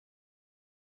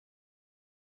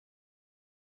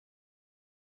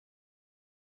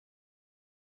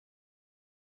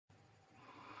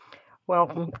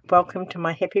welcome to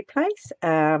my happy place.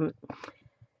 Tonight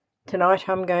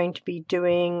I'm going to be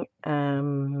doing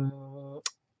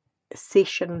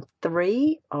session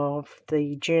 3 of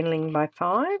the Journaling by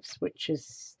 5's, which is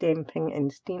stamping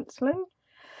and stenciling.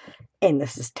 And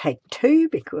this is take 2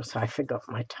 because I forgot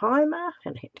my timer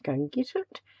and had to go and get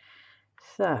it.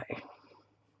 So,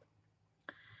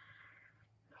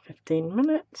 15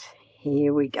 minutes,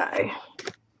 here we go.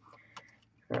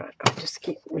 Right, I'll just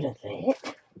get rid of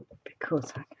that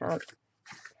because I can't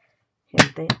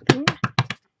have that there.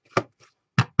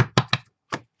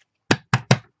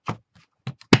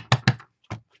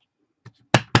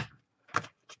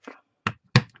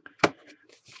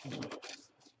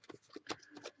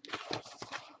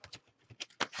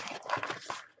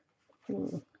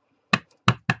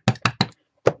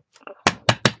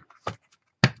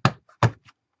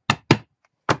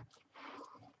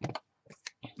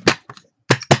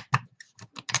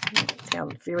 It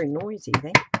sounds very noisy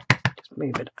there. Just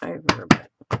move it over a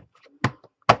bit.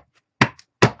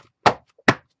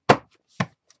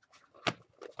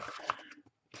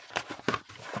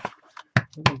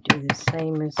 We do the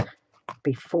same as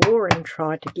before and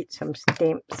try to get some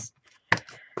stamps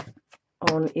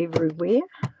on everywhere.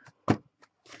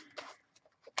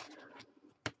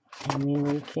 And then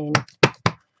we can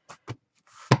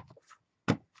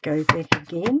go back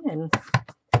again and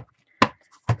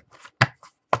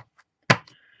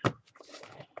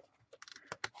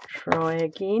try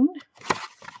again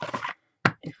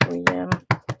if we have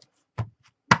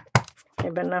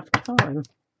enough time.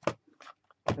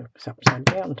 It's upside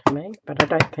down to me, but I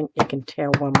don't think you can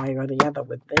tell one way or the other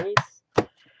with these.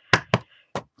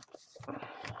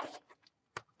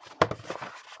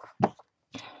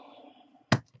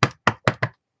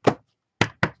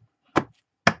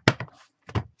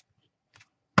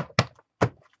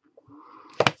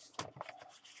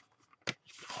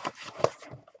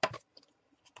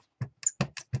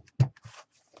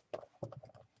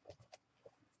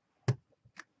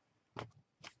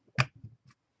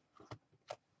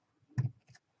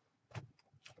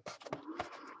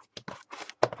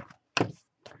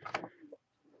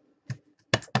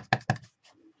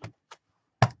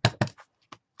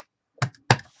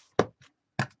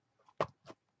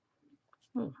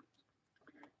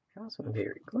 That wasn't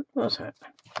very good, was it?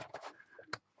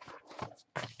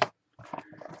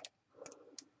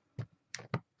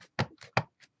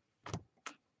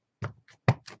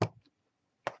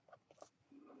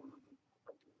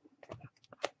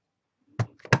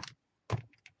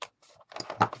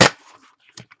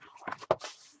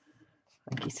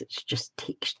 I guess it's just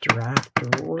texture after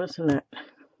all, isn't it?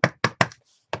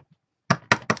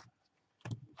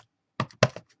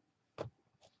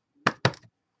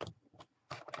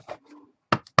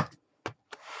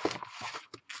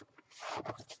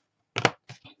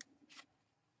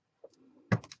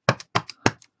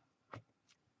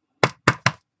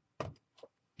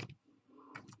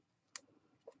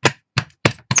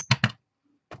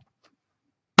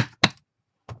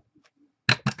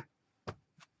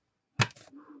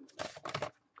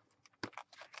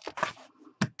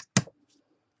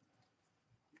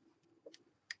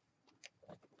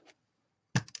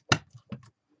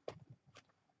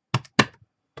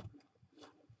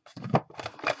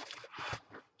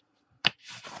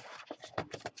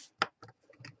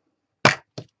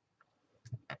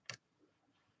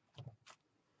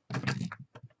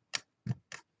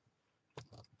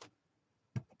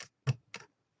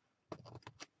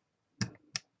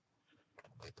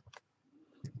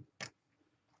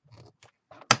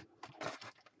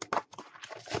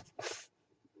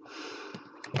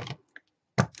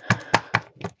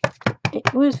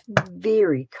 It was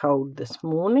very cold this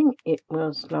morning. It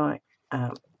was like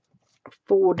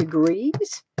 4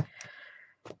 degrees. It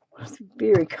was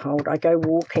very cold. I go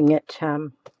walking at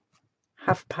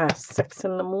 6:30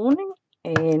 in the morning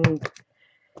and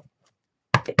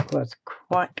it was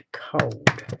quite cold.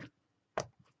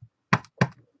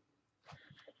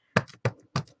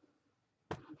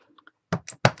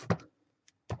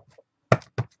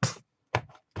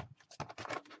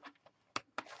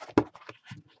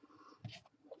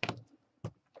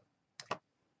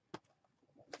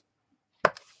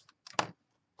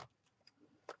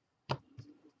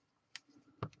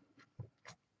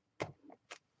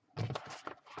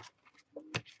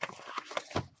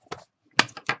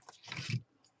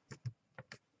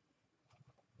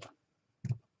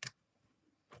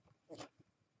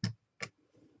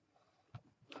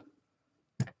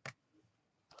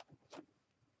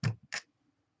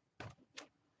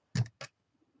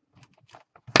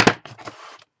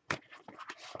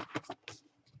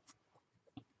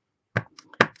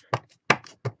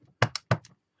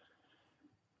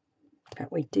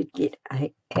 But we did get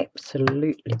an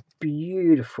absolutely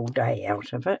beautiful day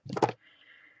out of it,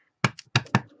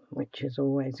 which is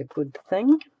always a good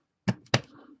thing.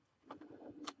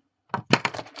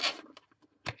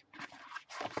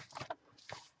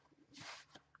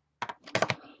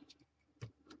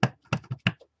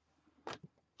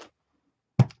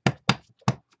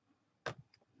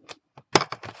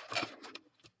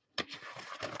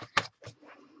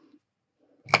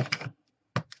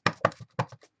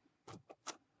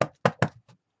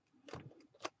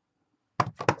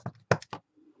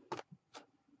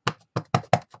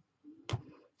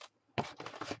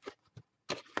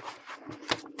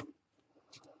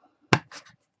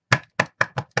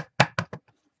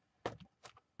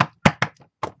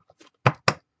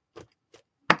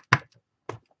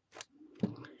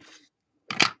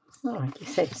 Oh, I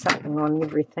guess that's something on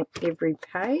every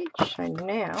page. So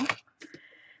now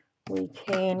we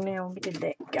can, where did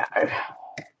that go?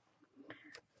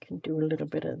 Can do a little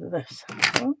bit of this, I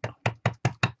think.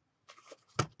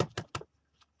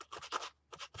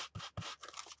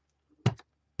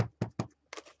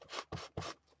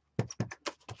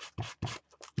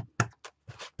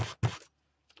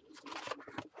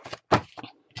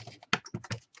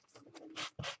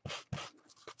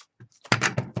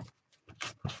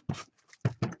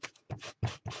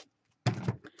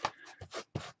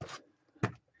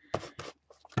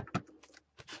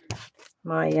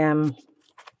 My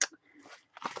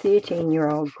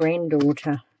 13-year-old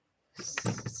granddaughter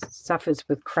suffers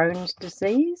with Crohn's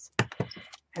disease,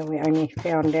 and we only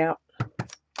found out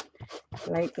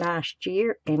late last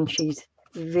year, and she's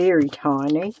very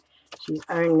tiny. She's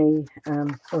only,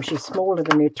 well, she's smaller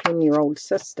than her 10-year-old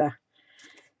sister,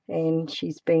 and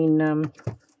she's been on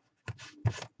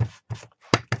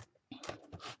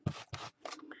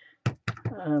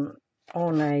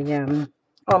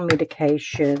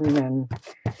medication and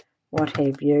what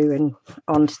have you, and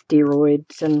on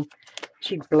steroids, and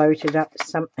she bloated up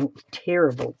something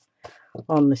terrible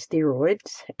on the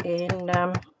steroids. And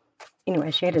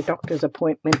anyway, she had a doctor's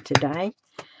appointment today,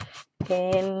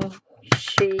 and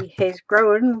she has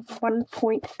grown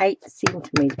 1.8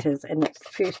 centimetres, and it's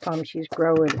the first time she's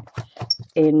grown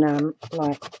in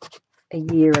like a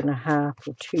year and a half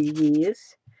or 2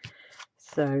 years.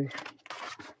 So,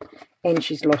 and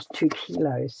she's lost 2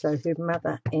 kilos. So her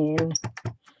mother and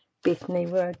Bethany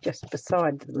were just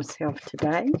beside themselves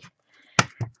today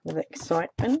with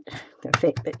excitement, the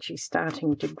fact that she's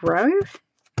starting to grow.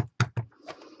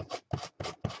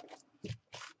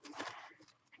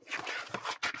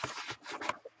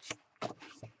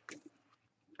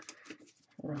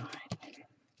 Right.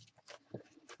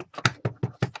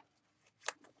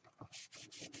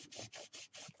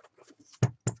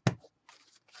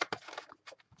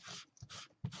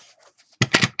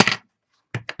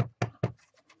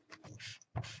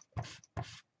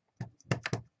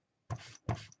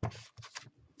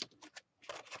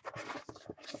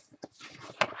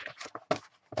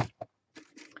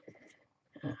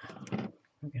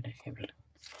 I'm going to have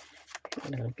a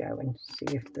little go and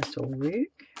see if this will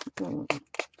work.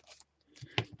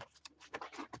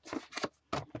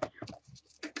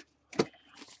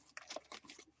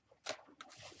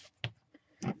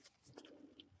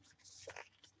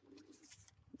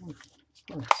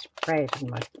 I spray it in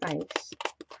my face.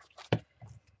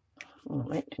 Oh,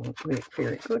 that didn't work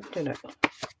very good, did it?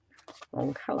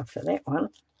 Wrong colour for that one.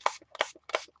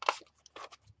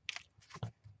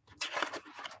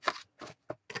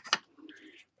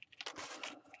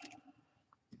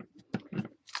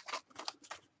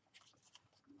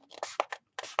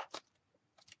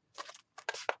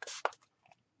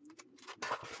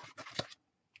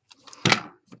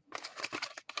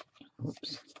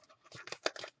 Oops.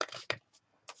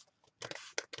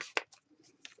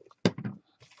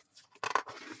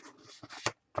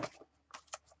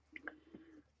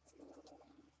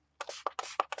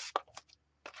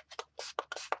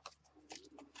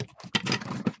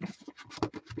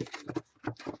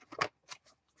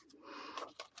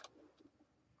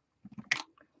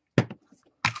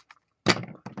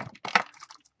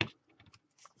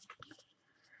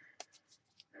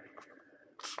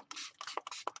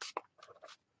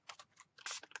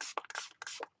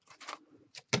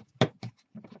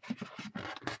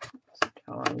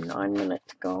 Oh, 9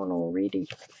 minutes gone already.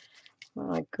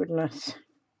 My goodness.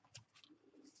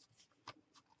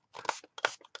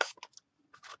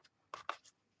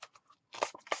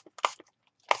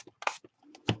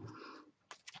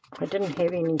 I didn't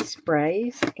have any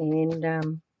sprays,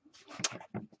 and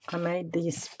I made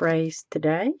these sprays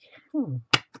today.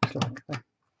 It's like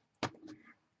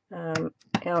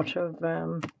out of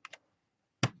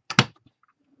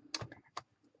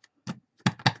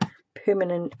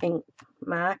permanent ink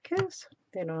markers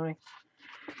that I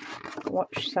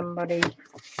watched somebody,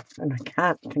 and I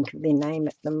can't think of their name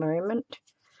at the moment,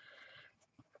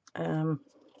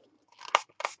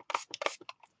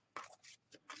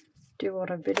 do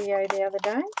on a video the other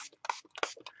day.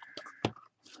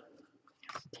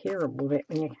 It's terrible that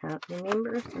when you can't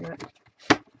remember, isn't it?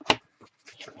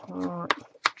 Right.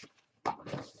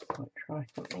 I'll try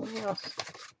something else.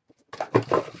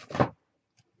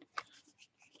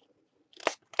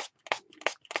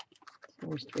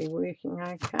 Seems to be working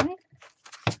okay.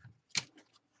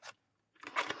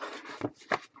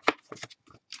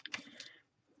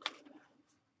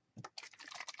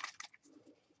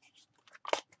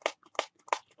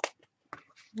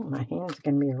 Oh, my hand's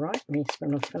going to be a right mess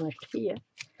when I've finished here.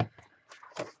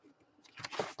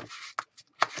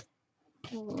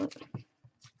 Right.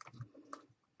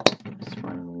 This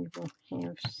one we will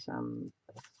have some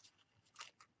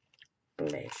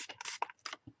black.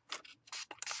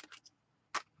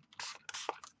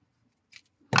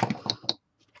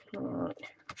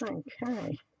 Right,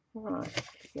 okay, right,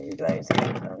 move those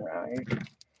out of the road.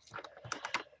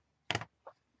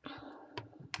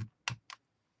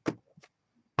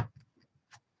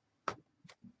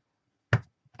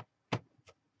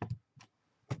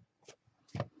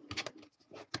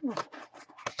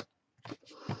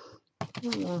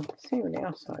 See what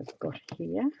else I've got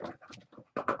here.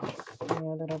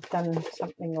 Now that I've done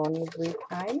something on every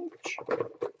page.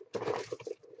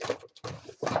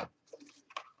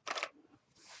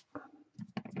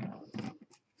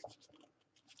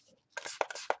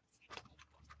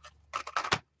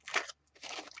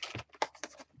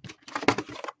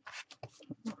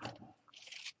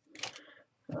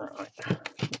 Right,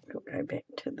 we'll go back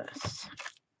to this.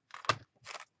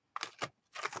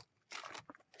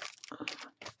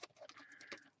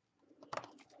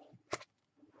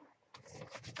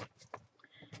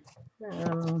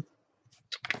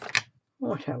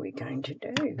 What are we going to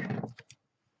do?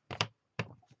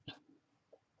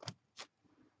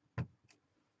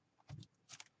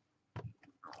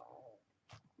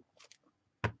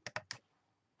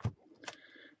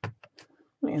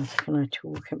 What else can I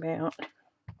talk about?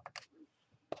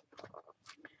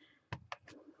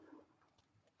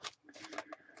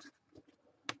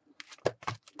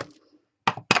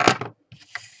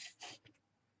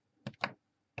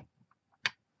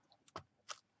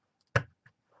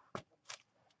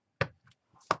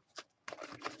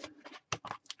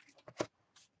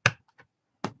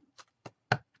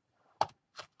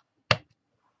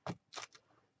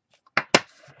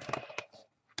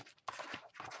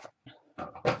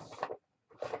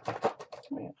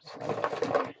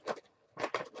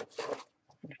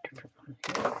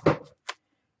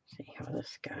 See how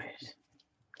this goes.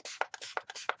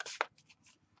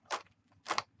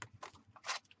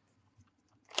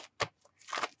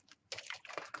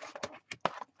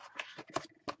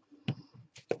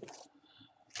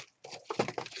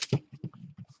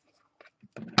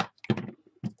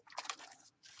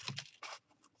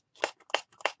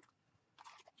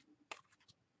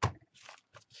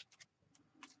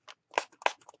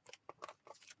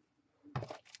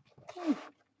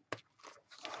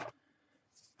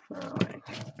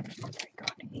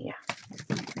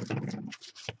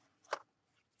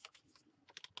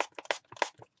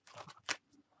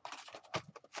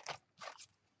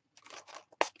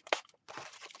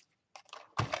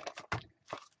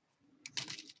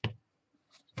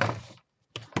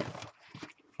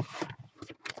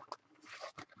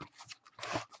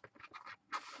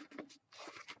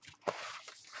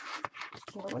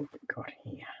 What have we got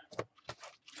here?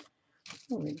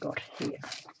 What have we got here?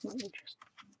 Let me just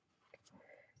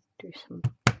do some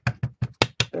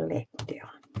black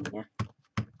down here.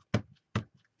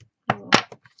 I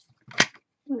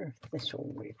wonder if this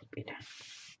will work better.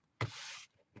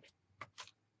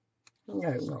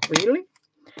 No, not really.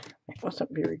 That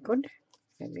wasn't very good.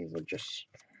 Maybe we'll just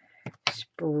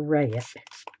spray it.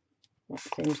 That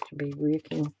seems to be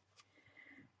working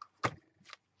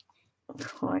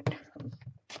quite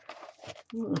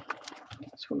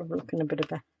sort of looking a bit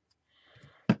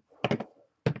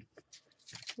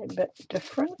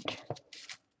different.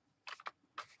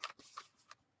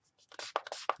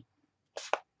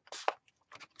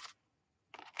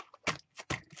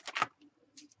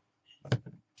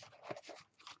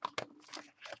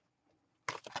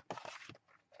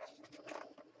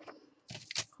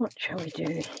 What shall we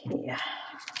do here?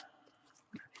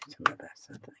 Some of this,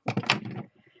 I think.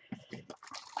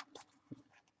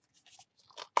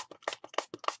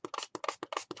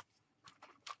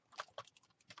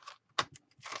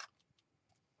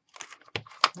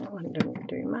 That one didn't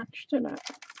do much, did it?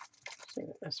 See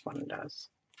what this one does.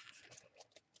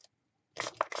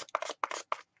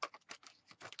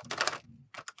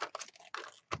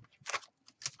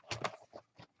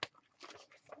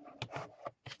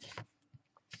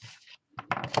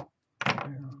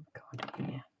 Oh God,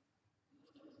 yeah.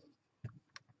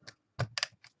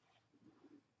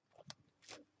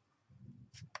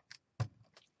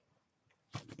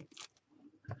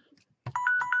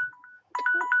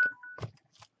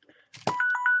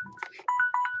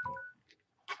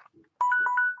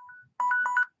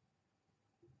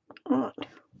 Right,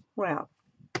 well,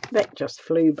 that just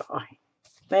flew by.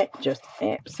 That just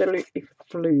absolutely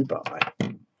flew by.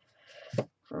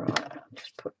 Right, I'll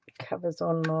just put the covers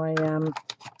on my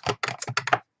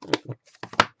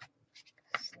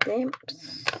stamp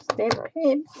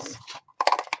heads.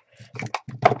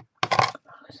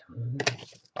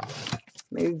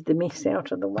 Move the mess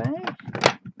out of the way.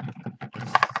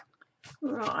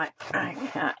 Right,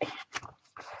 okay.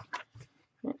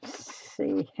 Let's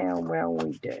see how well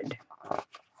we did.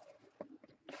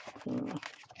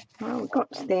 Well, we've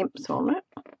got stamps on it.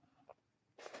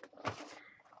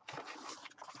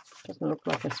 Doesn't look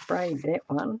like I sprayed that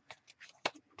one.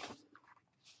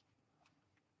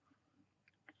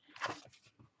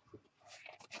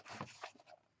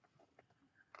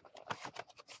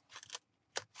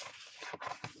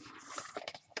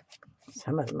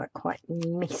 Some of them are quite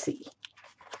messy.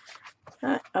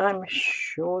 I'm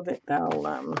sure that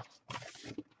they'll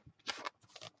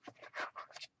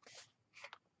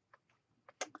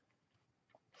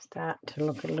start to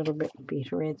look a little bit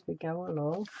better as we go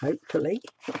along, hopefully.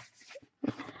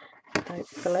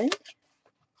 Hopefully.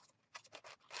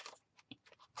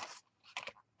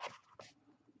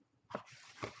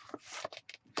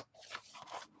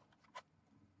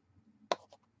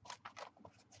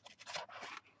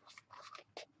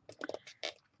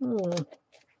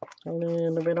 A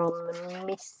little bit on the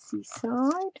messy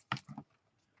side.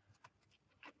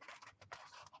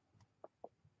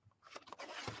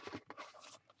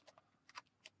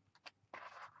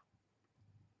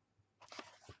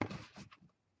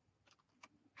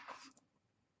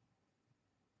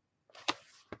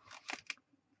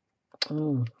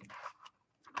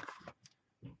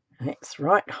 That's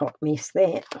right, hot mess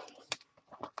that.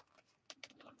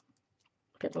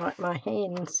 Bit like my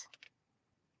hands.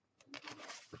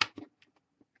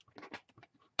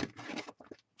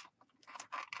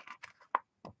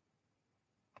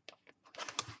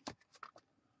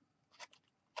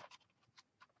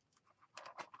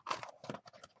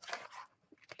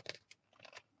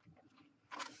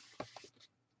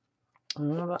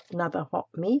 Another hot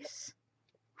mess.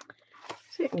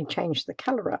 Certainly changed the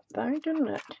colour up though, didn't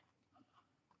it?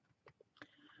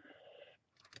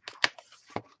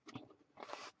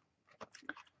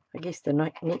 I guess the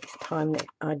next time that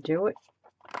I do it,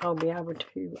 I'll be able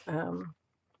to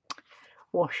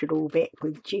wash it all back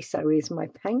with gesso as my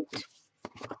paint.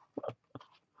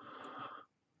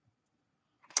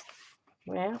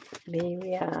 Well, there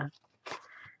we are.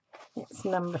 That's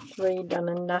number 3 done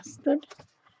and dusted.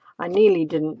 I nearly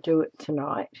didn't do it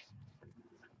tonight.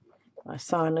 My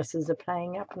sinuses are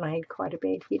playing up and I had quite a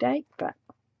bad headache, but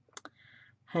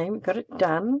hey, we got it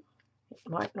done. It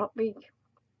might not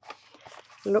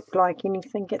look like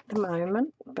anything at the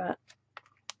moment, but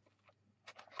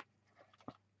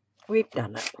we've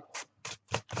done it.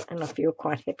 And I feel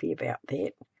quite happy about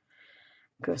that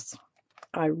because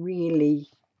I really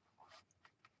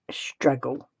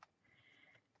struggle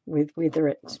with whether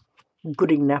it's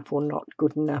good enough or not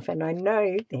good enough, and I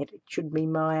know that it should be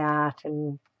my art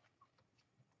and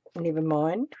never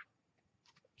mind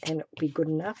and it'll be good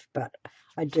enough, but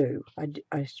I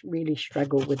really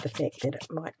struggle with the fact that it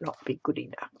might not be good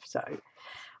enough. So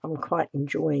I'm quite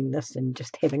enjoying this and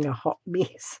just having a hot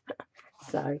mess.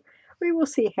 So we will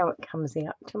see how it comes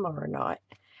out tomorrow night.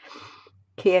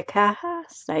 Kia kaha,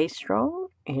 stay strong,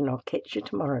 and I'll catch you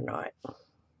tomorrow night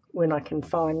when I can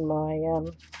find my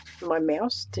my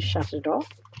mouse to shut it off.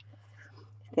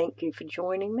 Thank you for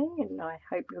joining me, and I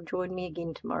hope you'll join me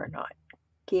again tomorrow night.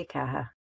 Kia kaha.